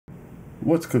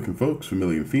What's cooking, folks?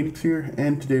 Vermillion Phoenix here,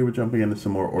 and today we're jumping into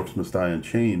some more Orcs Must Die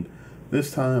Unchained.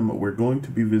 This time we're going to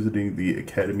be visiting the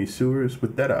Academy sewers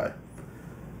with Deadeye.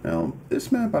 Now,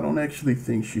 this map I don't actually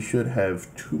think she should have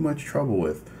too much trouble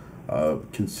with,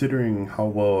 considering how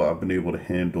well I've been able to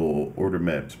handle order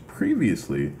maps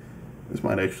previously. This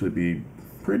might actually be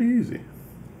pretty easy.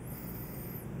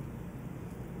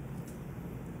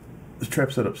 This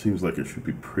trap setup seems like it should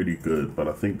be pretty good, but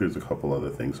I think there's a couple other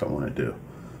things I want to do.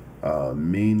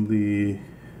 Mainly,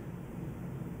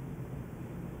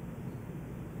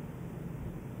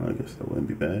 I guess that wouldn't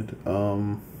be bad.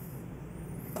 I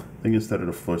think instead of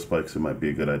the floor spikes, it might be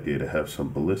a good idea to have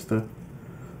some ballista,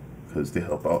 because they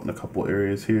help out in a couple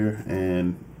areas here.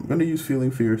 And I'm going to use Feeling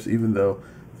Fierce, even though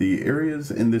the areas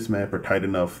in this map are tight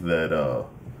enough that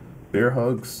bear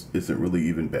hugs isn't really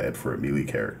even bad for a melee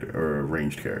character or a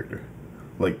ranged character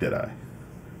like Deadeye.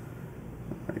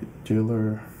 Alright,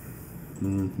 Jailer.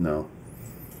 No.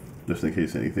 Just in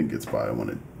case anything gets by, I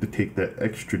wanted to take that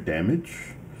extra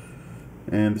damage.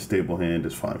 And the stable hand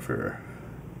is fine for,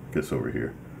 I guess, over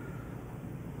here.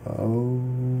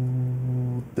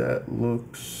 Oh, that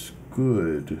looks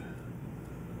good.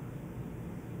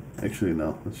 Actually,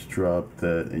 no. Let's drop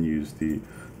that and use the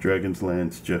Dragon's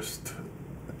Lance just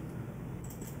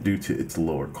due to its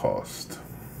lower cost.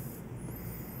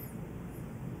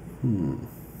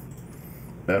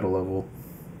 Battle level.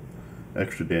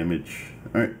 Extra damage.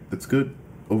 Alright, that's good.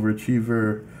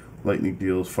 Overachiever, lightning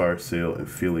deals, fire sale, and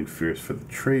feeling fierce for the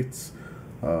traits.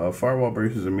 Firewall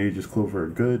braces and mage's clover are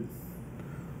good.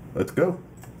 Let's go.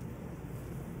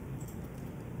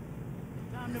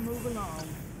 Time to move along.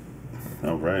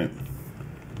 Alright.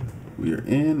 We are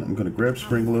in. I'm gonna grab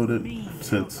spring loaded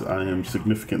since I am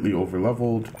significantly over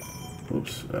leveled.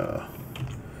 Oops.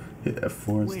 Hit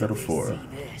F4 instead of 4.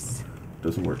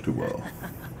 Doesn't work too well.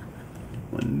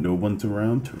 When no one's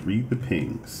around to read the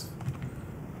pings.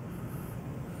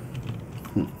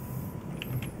 So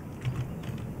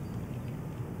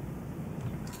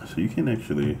you can't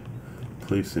actually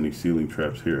place any ceiling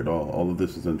traps here at all. All of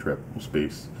this is untrappable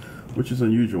space, which is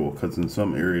unusual because in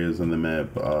some areas on the map,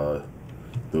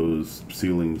 those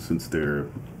ceilings, since they're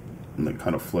like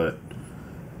kind of flat,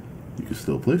 you can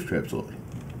still place traps on it.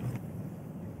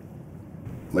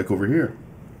 Like over here.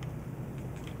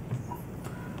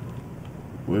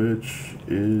 Which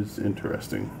is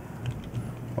interesting.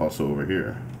 Also over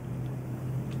here.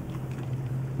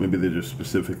 Maybe they just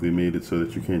specifically made it so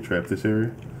that you can't trap this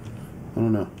area. I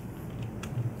don't know.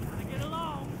 Get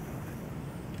along.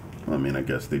 I mean, I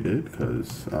guess they did,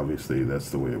 because obviously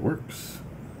that's the way it works.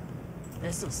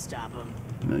 This'll stop them.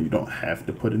 Now, you don't have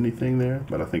to put anything there,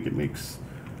 but I think it makes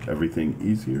everything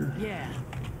easier. Yeah,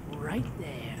 right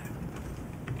there.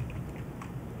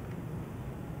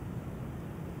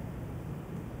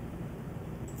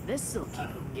 This'll keep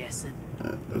them guessing.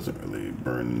 That doesn't really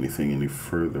burn anything any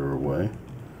further away.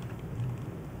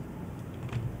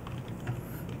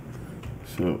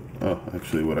 So, oh,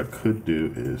 actually what I could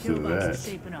do is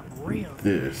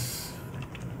this.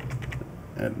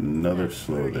 Add another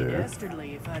slow there.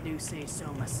 Dastardly, if I do say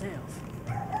so myself.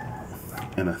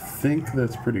 And I think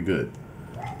that's pretty good.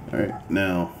 Alright,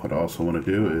 now what I also want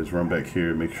to do is run back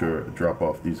here, make sure I drop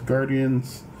off these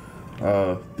guardians.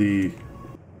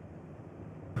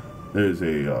 There's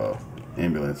a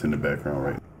ambulance in the background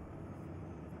right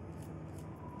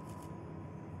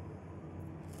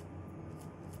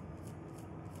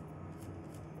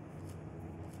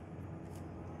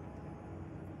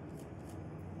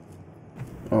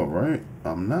now. Alright,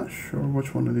 I'm not sure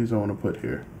which one of these I want to put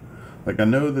here. Like, I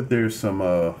know that there's some,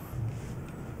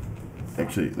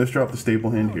 actually, let's drop the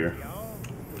stable hand here.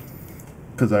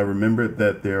 Because I remembered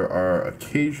that there are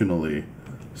occasionally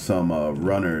some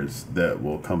runners that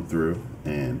will come through,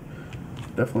 and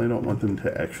definitely don't want them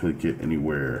to actually get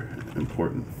anywhere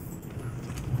important.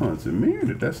 Huh, is it me, or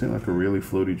did that seem like a really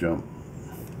floaty jump?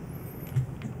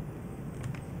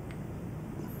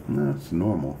 No, it's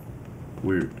normal.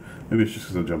 Weird. Maybe it's just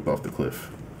because I jumped off the cliff.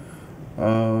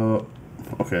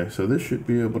 Okay, so this should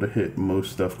be able to hit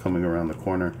most stuff coming around the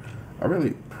corner. I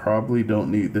really probably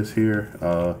don't need this here.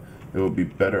 It would be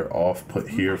better off put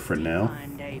here for now.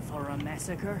 For a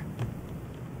massacre.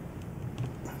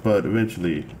 But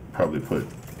eventually, probably put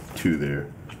 2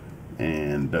 there.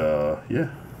 And, yeah.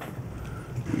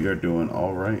 We are doing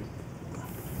alright.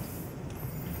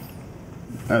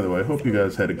 Either way, I hope you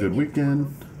guys had a good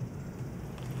weekend.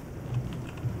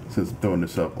 Since I'm throwing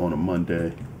this up on a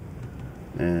Monday.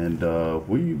 And,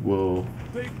 we will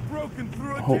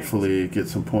hopefully get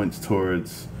some points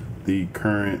towards the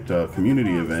current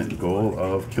community event goal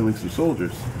of killing some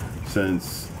soldiers,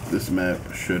 since this map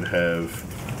should have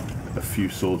a few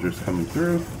soldiers coming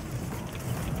through.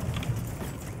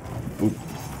 Oop.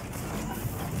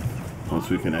 Once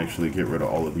we can actually get rid of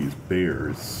all of these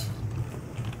bears.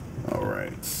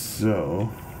 Alright,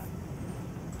 so...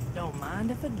 Don't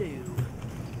mind if I do.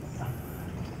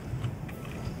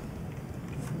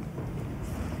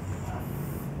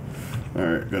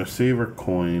 Alright, gonna save our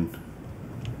coin.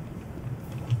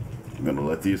 I'm gonna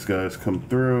let these guys come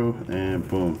through, and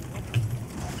boom.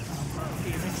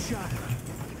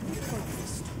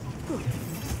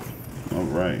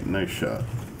 Alright, nice shot.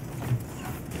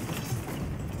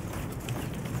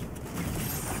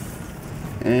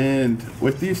 And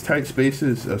with these tight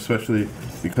spaces, especially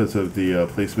because of the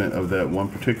placement of that one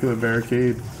particular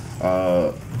barricade,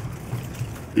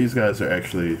 these guys are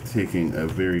actually taking a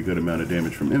very good amount of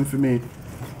damage from infamy.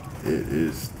 It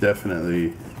is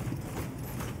definitely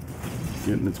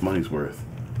getting its money's worth.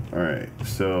 Alright,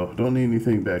 so don't need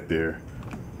anything back there.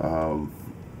 I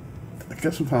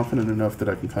guess I'm confident enough that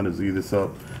I can kind of Z this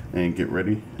up and get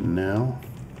ready now.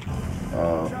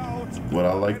 What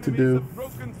I like to do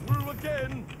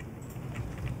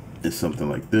is something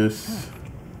like this.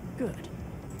 Good.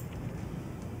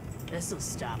 This'll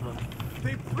stop them.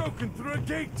 They've broken through a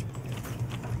gate.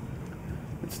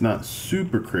 It's not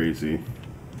super crazy.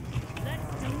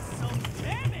 Let's do some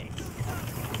damage.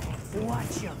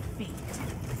 Watch your feet.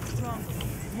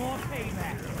 More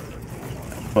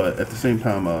payback. But at the same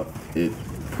time, it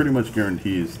pretty much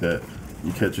guarantees that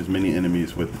you catch as many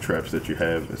enemies with the traps that you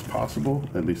have as possible.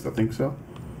 At least I think so.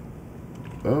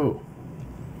 Oh.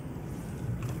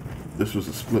 This was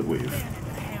a split wave.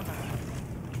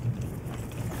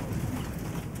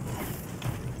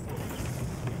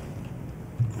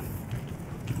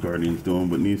 Guardian's doing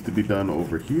what needs to be done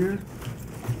over here.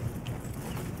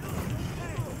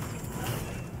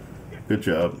 Good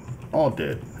job. All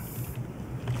dead.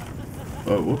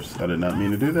 Oh, whoops. I did not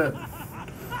mean to do that.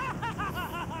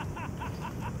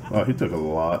 Oh, he took a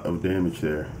lot of damage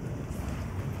there.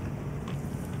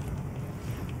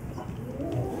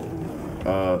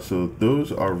 So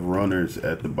those are runners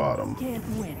at the bottom. Can't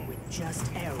win with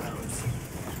just arrows.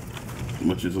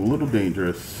 Which is a little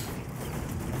dangerous.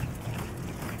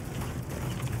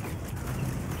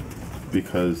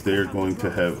 Because they're going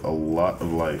to have a lot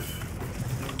of life.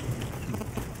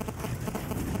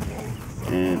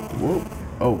 And, whoa.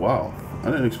 Oh, wow. I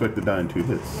didn't expect to die in 2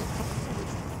 hits.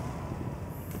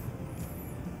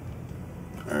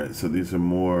 Alright, so these are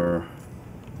more...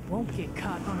 Won't get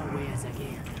caught unawares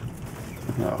again.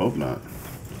 I hope not.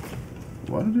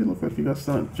 Why did he look like he got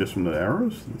stunned? Just from the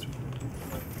arrows?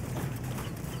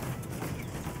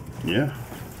 Yeah.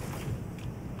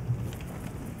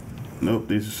 Nope,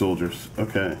 these are soldiers.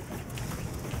 Okay.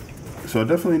 So I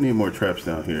definitely need more traps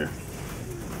down here.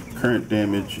 Current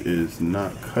damage is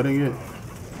not cutting it.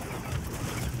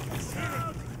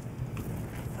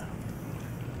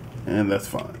 And that's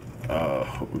fine.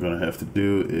 What we're going to have to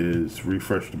do is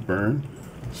refresh the burn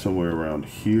somewhere around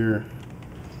here.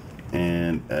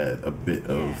 And add a bit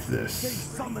of this. They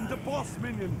summoned a boss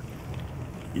minion.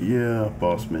 Yeah,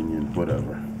 boss minion,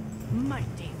 whatever.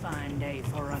 Mighty fine day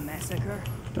for a massacre.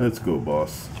 Let's go,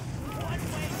 boss.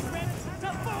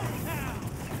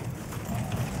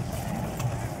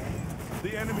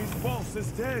 The enemy's boss is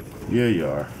dead. Yeah, you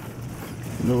are.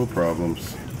 No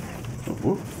problems. Oh,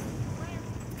 whoop.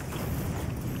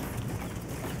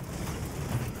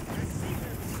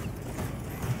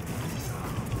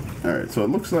 Alright, so it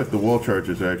looks like the wall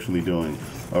chargers are actually doing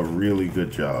a really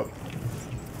good job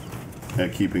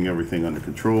at keeping everything under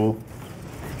control.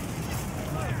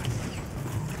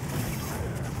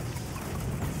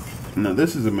 Now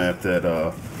this is a map that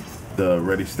the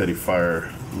Ready Steady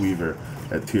Fire Weaver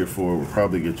at tier 4 will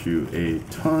probably get you a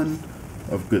ton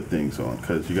of good things on,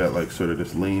 because you got like sort of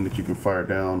this lane that you can fire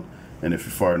down, and if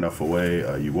you're far enough away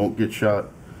you won't get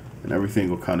shot, and everything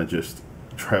will kind of just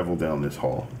travel down this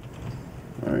hall.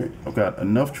 Alright, I've got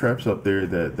enough traps up there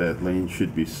that that lane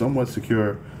should be somewhat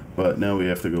secure, but now we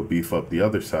have to go beef up the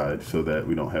other side so that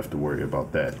we don't have to worry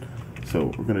about that. So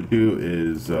what we're going to do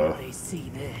is... They see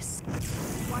this.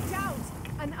 Watch out!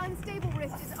 An unstable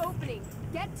rift is opening.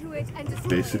 Get to it and destroy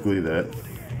basically that.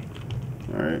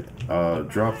 Alright,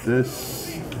 drop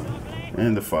this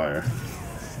and the fire.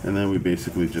 And then we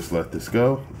basically just let this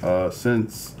go.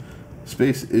 Since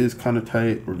space is kind of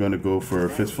tight, we're going to go for a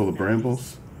fistful of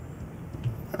brambles.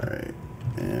 Alright,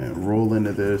 and roll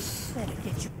into this.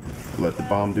 Let the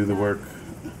bomb do the work.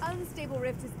 The unstable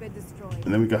rift has been destroyed.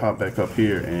 And then we can hop back up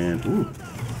here and, ooh,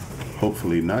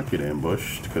 hopefully not get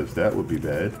ambushed, because that would be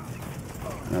bad.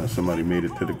 Somebody made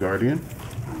it to the Guardian.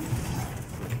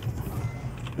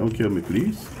 Don't kill me,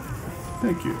 please.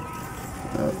 Thank you.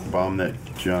 Bomb that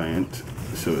giant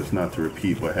so as not to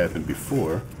repeat what happened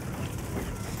before.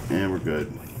 And we're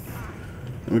good.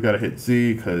 And we gotta hit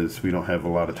Z because we don't have a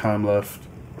lot of time left.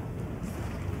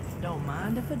 Don't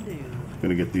mind if I do.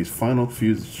 Gonna get these final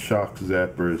few shock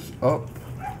zappers up.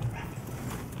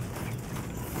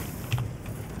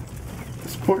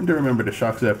 It's important to remember the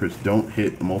shock zappers don't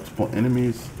hit multiple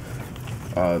enemies.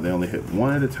 They only hit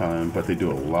one at a time, but they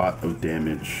do a lot of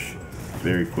damage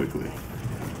very quickly.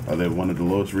 They have one of the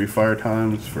lowest refire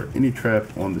times for any trap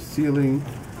on the ceiling.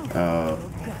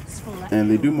 And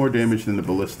they do more damage than the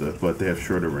ballista, but they have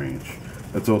shorter range.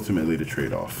 That's ultimately the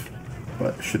trade-off.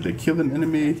 But should they kill an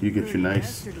enemy, you get your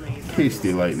nice,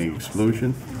 tasty lightning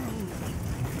explosion.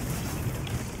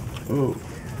 Oh,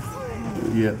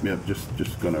 yep,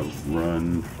 just gonna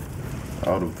run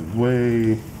out of the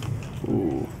way.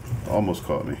 Ooh, almost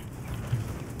caught me.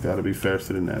 Gotta be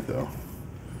faster than that, though.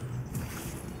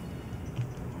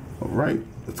 All right,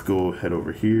 let's go head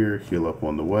over here, heal up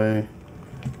on the way.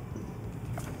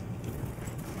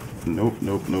 Nope.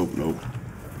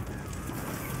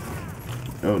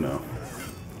 Oh no.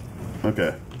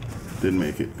 Okay. Didn't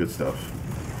make it. Good stuff.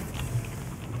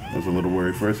 I was a little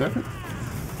worried for a second.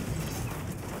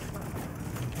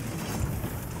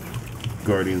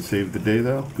 Guardian saved the day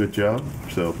though. Good job.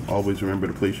 So always remember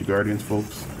to place your guardians,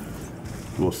 folks.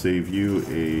 Will save you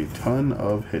a ton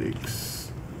of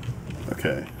headaches.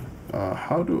 Okay.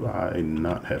 How do I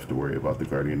not have to worry about the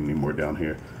guardian anymore down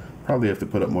here? Probably have to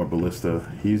put up more ballista.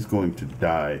 He's going to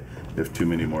die if too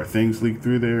many more things leak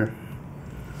through there.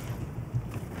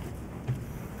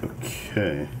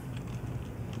 Okay.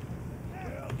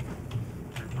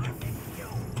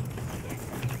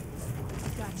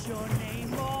 Got your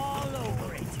name all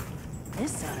over it.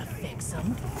 This ought to fix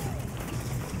them.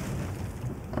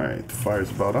 Alright, the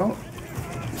fire's about out.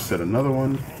 Set another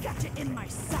one. Got you in my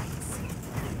sights.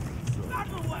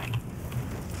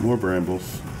 More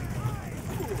brambles.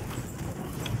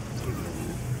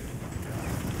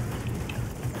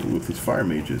 Ooh, these fire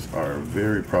mages are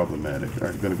very problematic.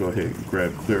 Alright, gonna go ahead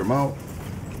and clear them out.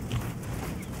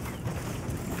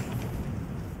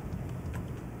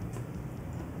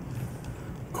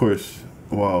 Of course,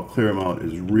 while clear them out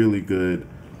is really good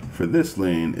for this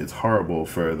lane, it's horrible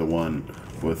for the one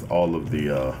with all of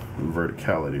the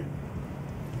verticality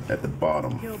at the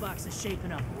bottom. Pillbox is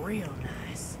shaping up real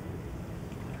nice.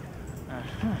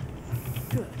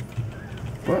 Good.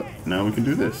 But now we can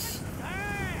do this.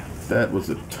 That was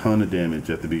a ton of damage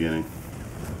at the beginning.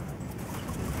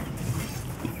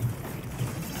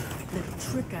 Little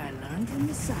trick I learned from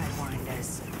the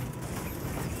Sidewinders.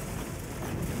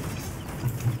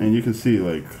 And you can see,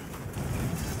 like,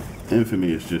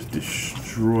 Infamy is just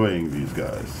destroying these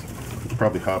guys.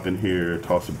 Probably hop in here,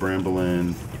 toss a bramble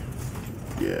in.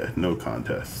 Yeah, no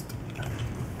contest.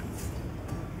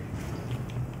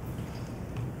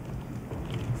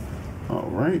 All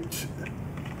right.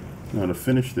 Now to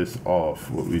finish this off,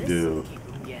 what we do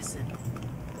Guessing.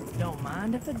 Don't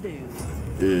mind if I do.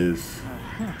 is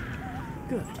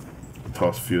Good.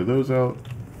 toss a few of those out.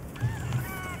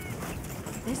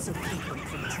 This'll keep them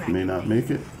from tracking May not me.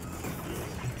 make it.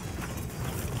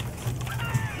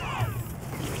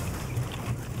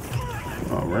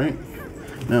 All right.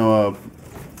 Now,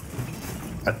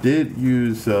 I did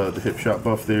use the hip shot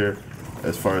buff there.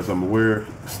 As far as I'm aware,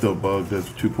 still bugged as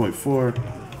 2.4.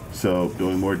 So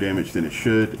doing more damage than it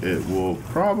should. It will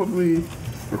probably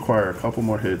require a couple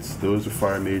more hits. Those are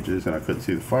fire mages, and I couldn't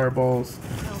see the fireballs.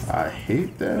 I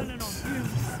hate that.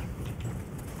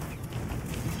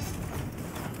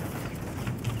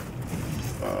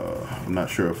 I'm not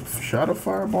sure if I shot a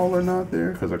fireball or not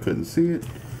there because I couldn't see it.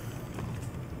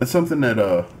 It's something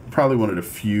that probably one of the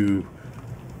few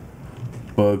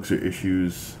bugs or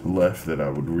issues left that I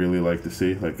would really like to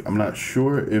see. Like, I'm not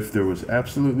sure if there was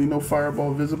absolutely no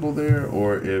fireball visible there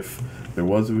or if there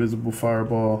was a visible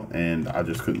fireball and I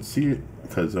just couldn't see it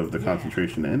because of the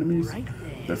concentration of enemies. Right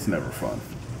there. That's never fun.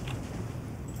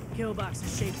 Killbox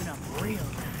is shaping up real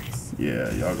nice. Yeah,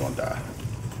 y'all gonna die.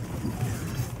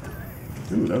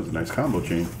 Ooh, that was a nice combo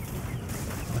chain.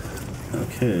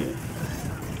 Okay.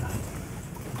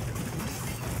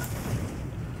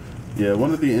 Yeah,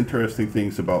 one of the interesting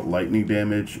things about lightning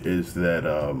damage is that,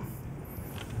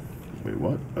 wait,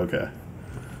 what? Okay.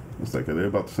 It's like, are they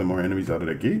about to send more enemies out of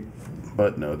that gate?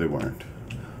 But no, they weren't.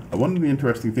 One of the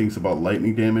interesting things about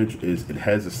lightning damage is it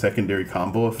has a secondary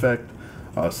combo effect,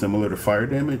 similar to fire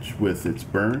damage with its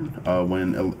burn.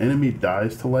 When an enemy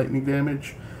dies to lightning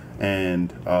damage, and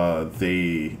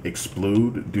they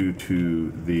explode due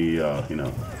to the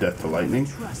death to lightning,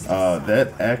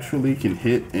 that actually can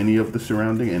hit any of the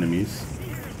surrounding enemies.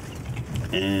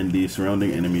 and the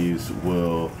surrounding enemies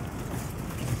will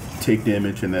take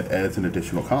damage, and that adds an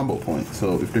additional combo point.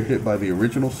 So if they're hit by the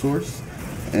original source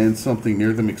and something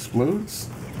near them explodes,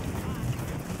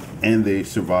 and they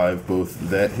survive both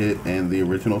that hit and the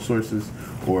original sources,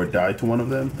 or die to one of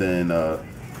them, then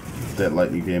that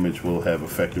lightning damage will have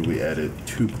effectively added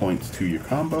 2 points to your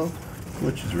combo,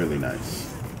 which is really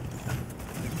nice.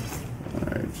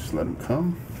 Alright, just let them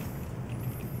come.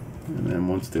 And then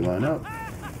once they line up,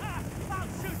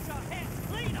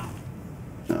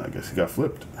 I guess he got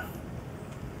flipped.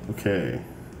 Okay.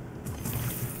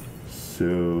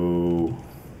 So,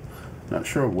 not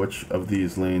sure which of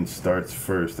these lanes starts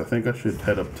first. I think I should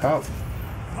head up top.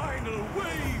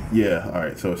 Yeah,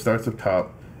 alright, so it starts up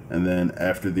top, and then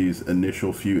after these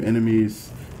initial few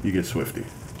enemies, you get Swifty.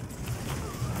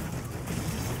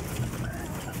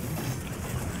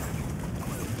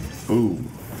 Boom.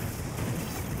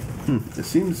 It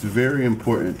seems very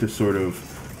important to sort of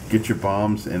get your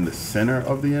bombs in the center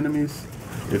of the enemies.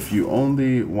 If you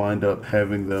only wind up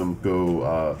having them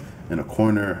go in a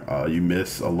corner, you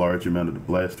miss a large amount of the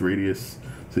blast radius.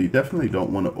 So you definitely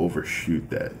don't want to overshoot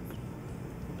that.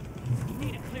 You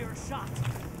need a clearer shot.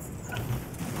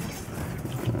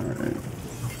 Alright.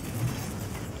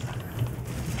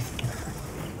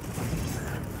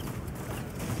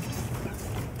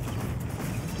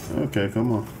 Okay,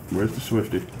 come on. Where's the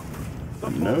Swifty?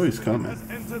 No, he's coming.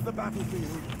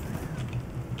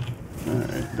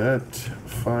 Alright, that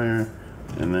fire,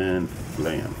 and then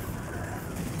blam.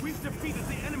 We've defeated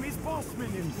the enemy's boss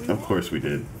minion. Of course we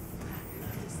did.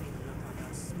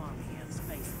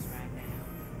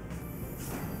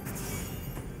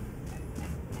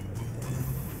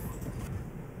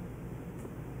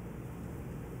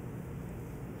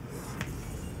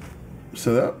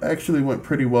 So that actually went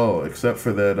pretty well, except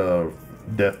for that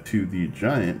death to the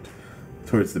giant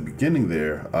towards the beginning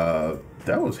there.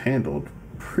 That was handled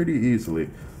pretty easily,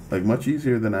 like much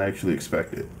easier than I actually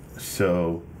expected.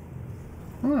 So,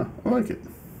 I like it.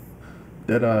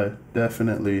 Deadeye,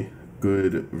 definitely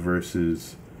good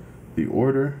versus the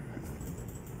Order.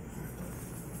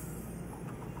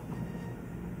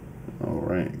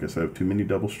 Alright, I guess I have too many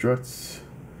double struts.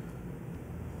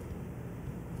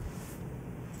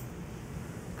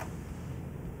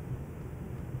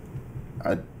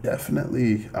 I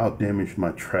definitely outdamaged my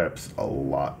traps a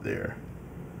lot there,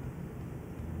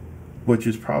 which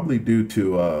is probably due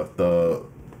to the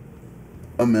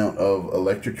amount of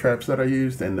electric traps that I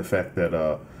used, and the fact that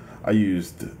I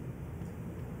used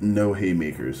no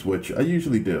haymakers, which I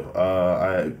usually do.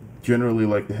 I generally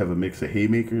like to have a mix of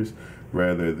haymakers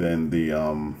rather than the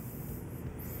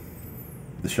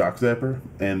shock zapper,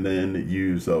 and then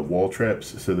use wall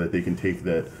traps so that they can take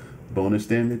that bonus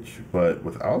damage. But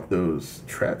without those,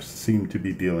 traps seem to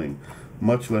be dealing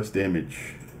much less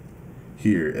damage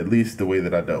here, at least the way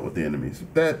that I dealt with the enemies.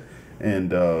 That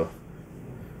and the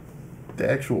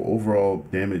actual overall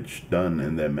damage done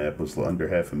in that map was under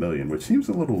 500,000, which seems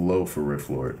a little low for Rift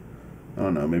Lord. I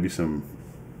don't know, maybe some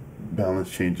balance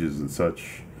changes and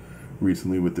such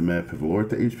recently with the map have lowered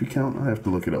the HP count. I have to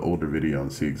look at an older video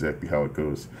and see exactly how it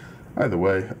goes. Either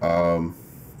way,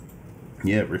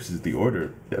 yeah, versus the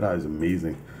Order, Deadeye is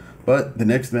amazing. But the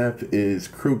next map is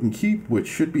Krogan Keep, which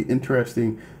should be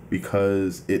interesting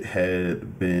because it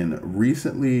had been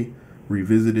recently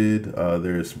revisited.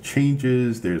 There's some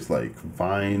changes. There's like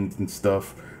vines and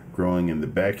stuff growing in the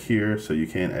back here, so you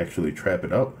can't actually trap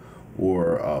it up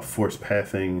or force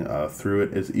pathing through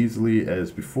it as easily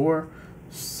as before.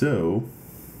 So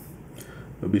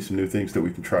there'll be some new things that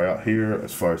we can try out here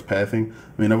as far as pathing.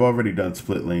 I mean, I've already done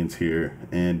split lanes here,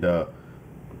 and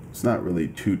it's not really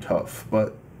too tough,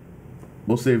 but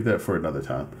we'll save that for another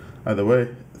time. Either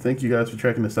way, thank you guys for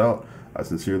checking this out. I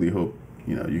sincerely hope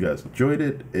you guys enjoyed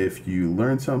it. If you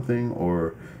learned something,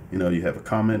 or you have a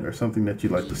comment or something that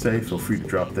you'd like to say, feel free to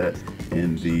drop that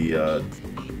in the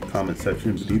comment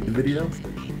section beneath the video.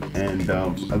 And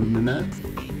other than that,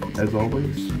 as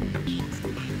always,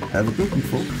 have a good one,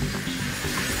 folks.